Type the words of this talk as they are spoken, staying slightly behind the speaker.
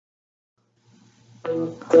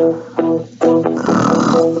When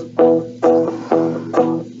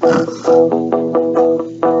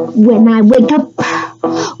I wake up,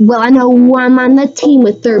 well, I know I'm on the team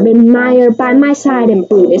with Thurman, Meyer by my side, and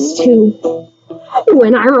Brutus too.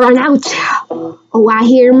 When I run out, oh, I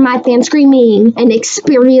hear my fans screaming, an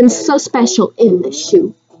experience so special in the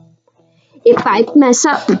shoe. If I mess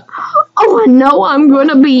up, oh, I know I'm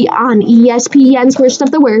gonna be on ESPN's Worst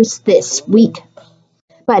of the Worst this week.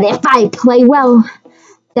 But if I play well,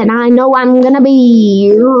 then I know I'm gonna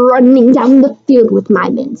be running down the field with my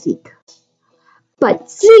man Zeke. But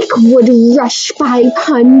Zeke would rush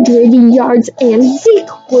 500 yards, and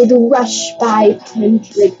Zeke would rush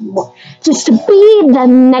 500 more, just to be the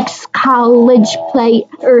next college player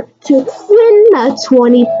to win the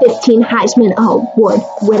 2015 Heisman Award.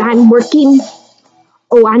 When I'm working,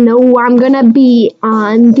 oh, I know I'm gonna be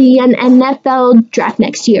on the NFL draft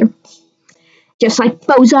next year. Just like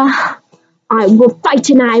Bosa, I will fight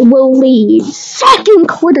and I will lead, sacking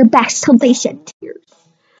quarterbacks till they shed tears.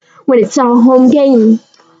 When it's a home game,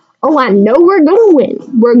 oh, I know we're gonna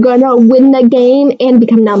win. We're gonna win the game and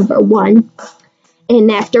become number one. And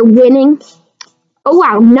after winning, oh,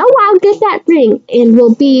 I know I'll get that ring and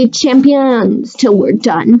we'll be champions till we're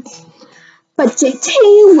done. But JT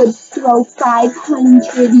would throw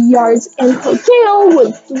 500 yards and Cordell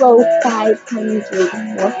would throw 500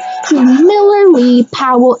 more to Miller, Lee,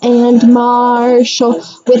 Powell, and Marshall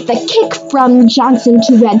with a kick from Johnson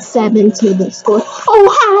to add 7 to the score.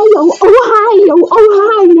 Ohio, Ohio,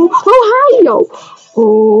 Ohio, Ohio,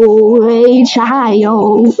 Ohio,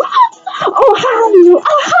 Ohio,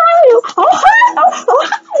 Ohio,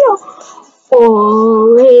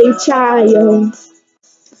 Ohio.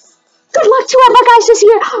 Good luck to our Buckeyes this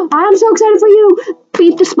year. I'm so excited for you.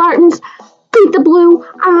 Beat the Spartans. Beat the Blue.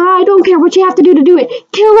 I don't care what you have to do it.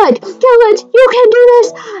 Kill it. Kill it. You can do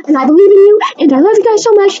this. And I believe in you. And I love you guys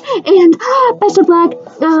so much. And best of luck.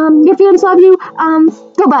 Your fans love you.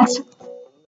 Go Bucks.